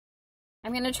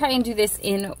I'm going to try and do this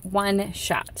in one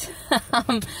shot.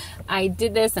 I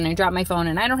did this and I dropped my phone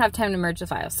and I don't have time to merge the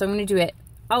files. So I'm going to do it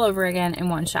all over again in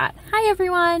one shot. Hi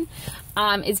everyone.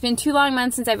 It's been 2 long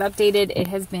months since I've updated. It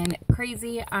has been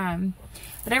crazy.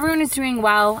 But everyone is doing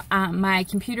well. My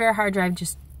computer hard drive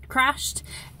just crashed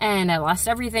and I lost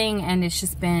everything and it's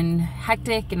just been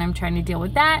hectic and I'm trying to deal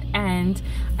with that. And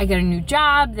I got a new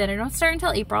job that I don't start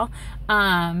until April.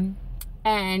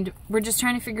 And we're just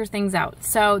trying to figure things out.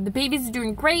 So the babies are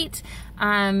doing great.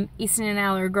 Easton and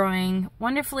Ella are growing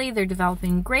wonderfully. They're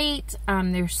developing great.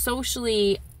 They're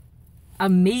socially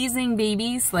amazing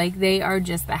babies. Like, they are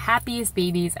just the happiest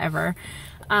babies ever.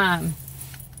 And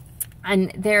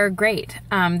they're great.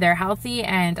 They're healthy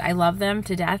and I love them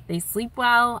to death. They sleep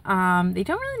well. They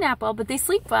don't really nap well, but they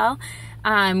sleep well.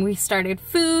 We started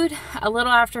food a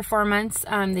little after 4 months.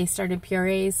 They started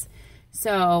purees.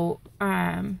 So,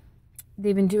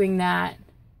 they've been doing that.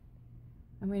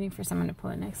 I'm waiting for someone to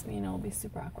pull it next to me and it'll be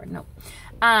super awkward. Nope.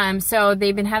 So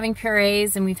they've been having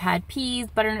purees and we've had peas,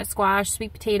 butternut squash,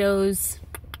 sweet potatoes.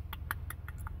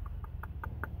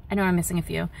 I know I'm missing a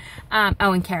few.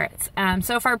 Oh, and carrots.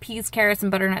 So far, peas, carrots, and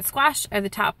butternut squash are the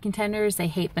top contenders. They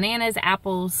hate bananas,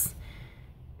 apples,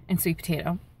 and sweet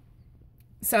potato.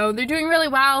 So they're doing really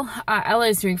well. Ella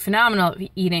is doing phenomenal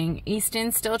at eating.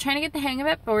 Easton's still trying to get the hang of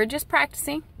it, but we're just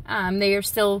practicing. They are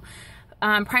still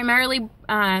primarily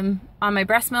on my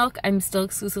breast milk. I'm still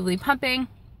exclusively pumping.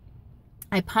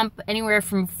 I pump anywhere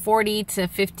from 40 to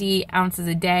 50 ounces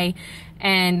a day,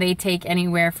 and they take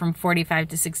anywhere from 45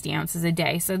 to 60 ounces a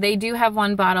day. So they do have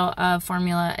 1 bottle of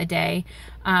formula a day.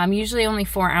 Usually only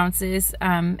 4 ounces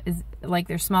is like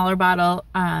their smaller bottle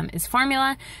is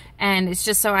formula, and it's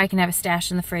just so I can have a stash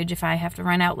in the fridge if I have to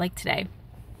run out like today.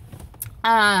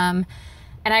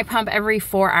 And I pump every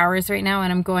 4 hours right now,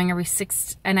 and I'm going every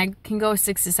 6, and I can go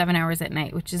 6 to 7 hours at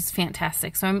night, which is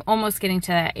fantastic. So I'm almost getting to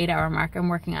that 8-hour mark. I'm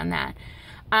working on that.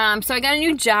 So I got a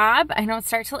new job. I don't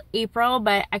start till April,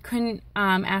 but I couldn't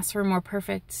ask for a more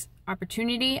perfect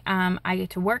opportunity. I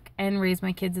get to work and raise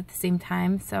my kids at the same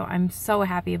time, so I'm so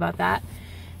happy about that.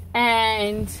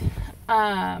 And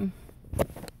I'm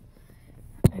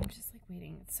just like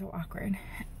waiting. It's so awkward.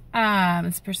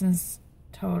 This person's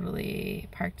totally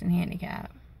parked in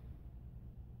handicap,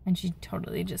 and she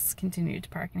totally just continued to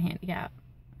park in handicap.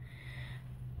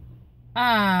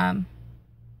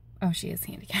 Oh, she is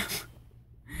handicapped.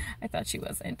 I thought she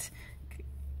wasn't.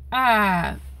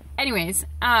 Anyways,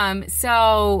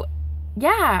 so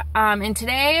yeah, and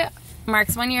today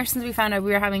marks 1 year since we found out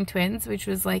we were having twins, which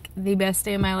was like the best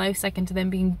day of my life, second to them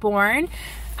being born.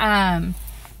 I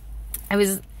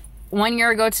was 1 year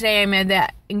ago today, I made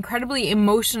that incredibly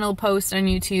emotional post on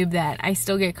YouTube that I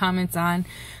still get comments on,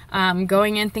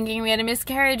 going in thinking we had a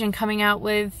miscarriage and coming out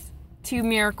with 2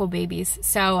 miracle babies.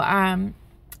 So,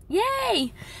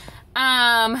 yay!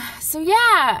 So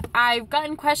yeah, I've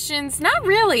gotten questions, not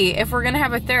really if we're gonna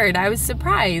have a third. I was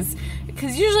surprised,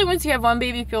 because usually once you have 1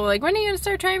 baby, people are like, when are you gonna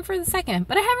start trying for the second?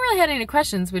 But I haven't really had any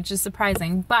questions, which is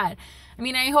surprising. But I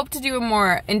mean, I hope to do a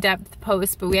more in-depth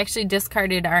post, but we actually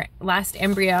discarded our last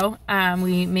embryo.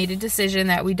 We made a decision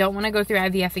that we don't want to go through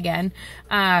IVF again.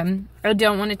 I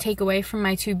don't want to take away from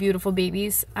my 2 beautiful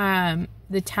babies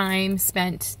the time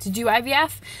spent to do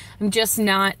IVF. I'm just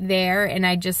not there, and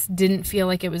I just didn't feel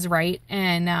like it was right.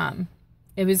 And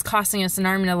it was costing us an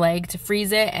arm and a leg to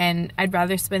freeze it, and I'd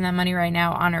rather spend that money right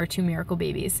now on our 2 miracle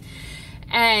babies.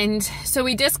 And so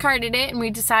we discarded it, and we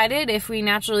decided if we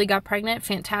naturally got pregnant,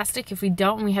 fantastic. If we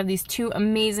don't, and we have these 2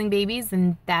 amazing babies,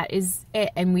 then that is it,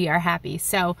 and we are happy.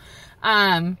 So,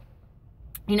 you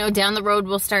know, down the road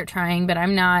we'll start trying, but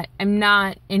I'm not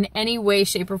in any way,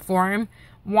 shape, or form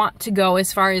want to go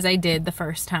as far as I did the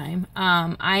first time.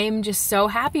 I am just so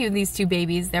happy with these 2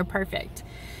 babies. They're perfect.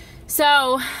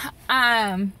 So,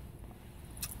 yeah,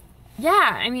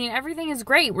 I mean, everything is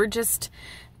great. We're just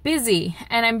busy,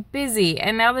 and I'm busy,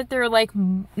 and now that they're like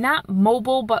not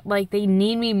mobile, but like they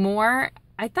need me more.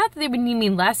 I thought that they would need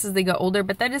me less as they get older,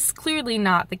 but that is clearly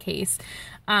not the case.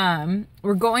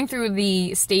 We're going through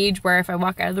the stage where if I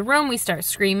walk out of the room, we start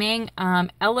screaming.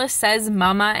 Ella says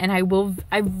mama, and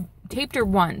I've taped her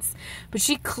once, but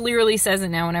she clearly says it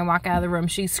now. When I walk out of the room,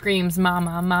 she screams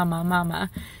mama, mama,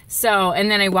 mama. So, and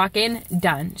then I walk in,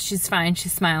 done. She's fine.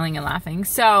 She's smiling and laughing.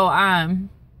 So,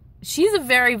 she's a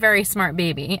very, very smart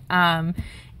baby.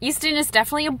 Easton is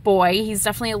definitely a boy. He's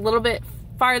definitely a little bit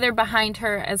farther behind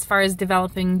her as far as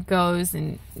developing goes,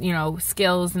 and, you know,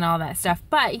 skills and all that stuff.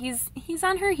 But he's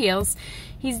on her heels.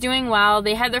 He's doing well.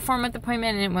 They had their 4-month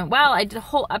appointment and it went well. I did a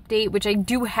whole update, which I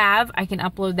do have. I can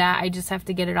upload that. I just have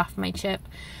to get it off my chip.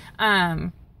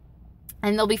 And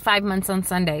they'll be 5 months on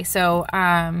Sunday. So,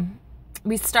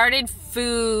 we started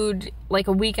food like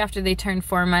a week after they turned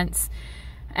 4 months,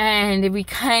 and we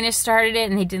kind of started it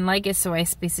and they didn't like it, so I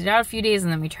spaced it out a few days,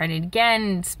 and then we tried it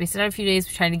again, spaced it out a few days,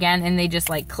 we tried it again, and they just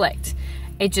like clicked.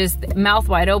 It just, mouth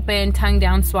wide open, tongue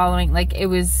down, swallowing, like it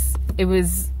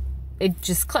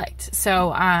just clicked.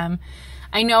 So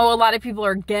I know a lot of people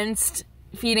are against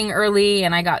feeding early,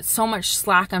 and I got so much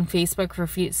slack on Facebook for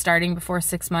starting before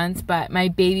 6 months, but my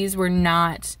babies were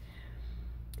not,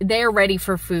 they're ready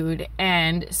for food,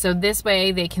 and so this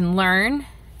way they can learn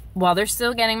while they're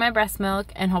still getting my breast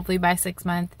milk, and hopefully by 6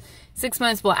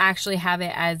 months we'll actually have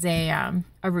it as a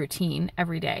routine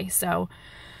every day. So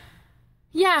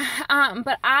yeah,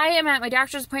 but I am at my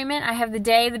doctor's appointment. I have the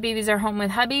day the babies are home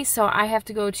with hubby, so I have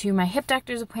to go to my hip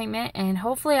doctor's appointment, and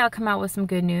hopefully I'll come out with some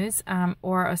good news,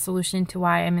 or a solution to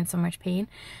why I'm in so much pain.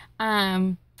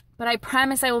 But I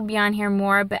promise I will be on here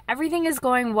more, but everything is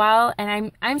going well,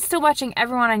 and I'm still watching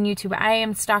everyone on YouTube. I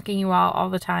am stalking you all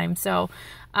the time, so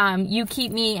you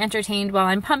keep me entertained while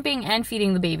I'm pumping and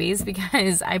feeding the babies,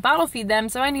 because I bottle feed them,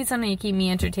 so I need something to keep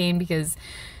me entertained, because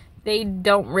they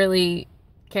don't really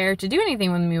care to do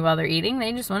anything with me while they're eating.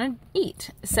 They just want to eat.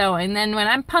 So, and then when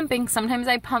I'm pumping, sometimes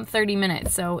I pump 30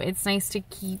 minutes, so it's nice to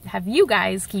have you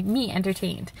guys keep me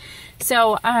entertained.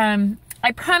 So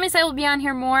I promise I will be on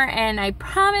here more, and I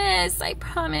promise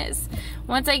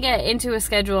once I get into a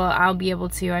schedule, I'll be able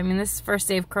to. I mean, this is the first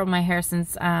day I've curled my hair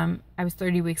since I was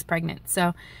 30 weeks pregnant,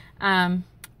 so that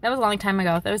was a long time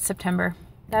ago. That was September,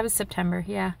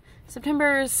 yeah,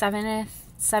 September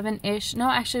 7-ish. No,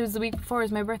 actually it was the week before. It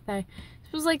was my birthday.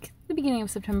 It was like the beginning of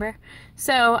September.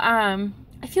 So I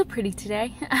feel pretty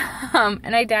today.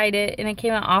 And I dyed it, and it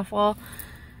came out awful.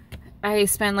 I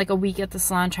spent like a week at the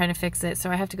salon trying to fix it, so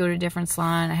I have to go to a different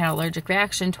salon. I had an allergic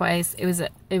reaction twice. It was a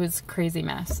crazy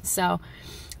mess. So,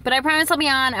 but I promise I'll be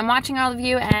on. I'm watching all of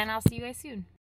you, and I'll see you guys soon.